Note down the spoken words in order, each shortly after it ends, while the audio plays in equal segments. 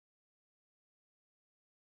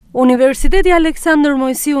Universiteti Aleksandër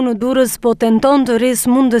Mojsiu në Durrës po tenton të rrisë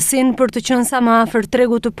mundësinë për të qenë sa më afër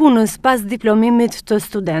tregut të punës pas diplomimit të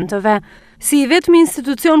studentëve. Si i vetmi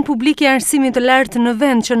institucion publik i arsimit të lartë në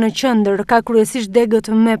vend që në qendër ka kryesisht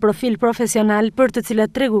degët me profil profesional për të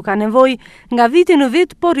cilat tregu ka nevojë, nga viti në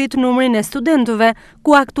vit po rrit numrin e studentëve,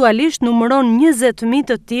 ku aktualisht numëron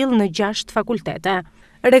 20.000 të tillë në 6 fakultete.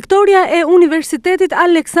 Rektoria e Universitetit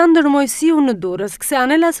Aleksandër Mojsiu në Durrës,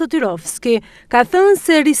 Kseanela Sotirovski, ka thënë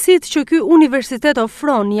se rrisit që ky universitet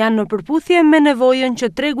ofron janë në përputhje me nevojën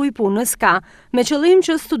që tregu i punës ka, me qëllim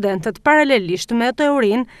që studentët paralelisht me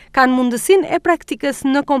teorinë kanë mundësinë e praktikës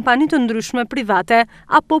në kompani të ndryshme private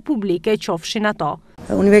apo publike qofshin ato.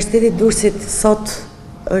 Universiteti i Durrësit sot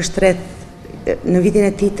është rreth në vitin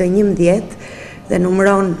e tij të 11 dhe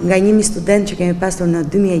numëron nga 1.000 student që kemi pasur në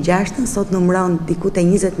 2006, sot numëron diku te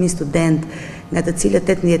 20.000 student, nga të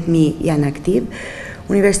cilët 18.000 janë aktiv.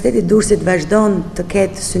 Universiteti i Durrësit vazhdon të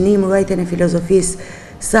ketë synim ruajtjen e filozofisë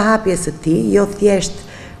së hapjes së tij, jo thjesht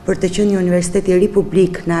për të qenë një universitet i ri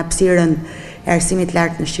publik në hapësirën e arsimit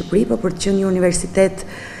lartë në Shqipëri, por për të qenë një universitet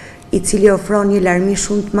i cili ofron një larmi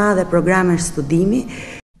shumë të madhe programesh studimi.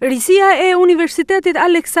 Rrisia e Universitetit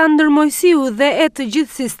Aleksandër Mojsiu dhe e të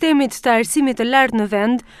gjithë sistemit të arsimit të lartë në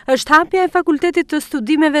vend është hapja e fakultetit të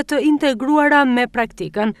studimeve të integruara me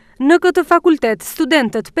praktikën. Në këtë fakultet,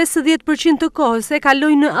 studentët 50% të kohës e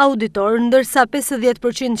kalojnë në auditor, ndërsa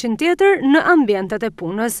 50% tjetër në ambientet e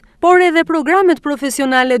punës. Por edhe programet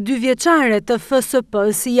profesionale 2 vjeçare të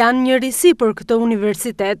FSP-s janë një rrisi për këtë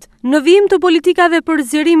universitet. Në vijim të politikave për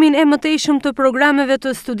zgjerimin e mëtejshëm të programeve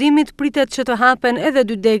të studimit pritet që të hapen edhe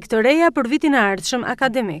 2 degë të reja për vitin e ardhshëm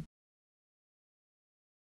akademik.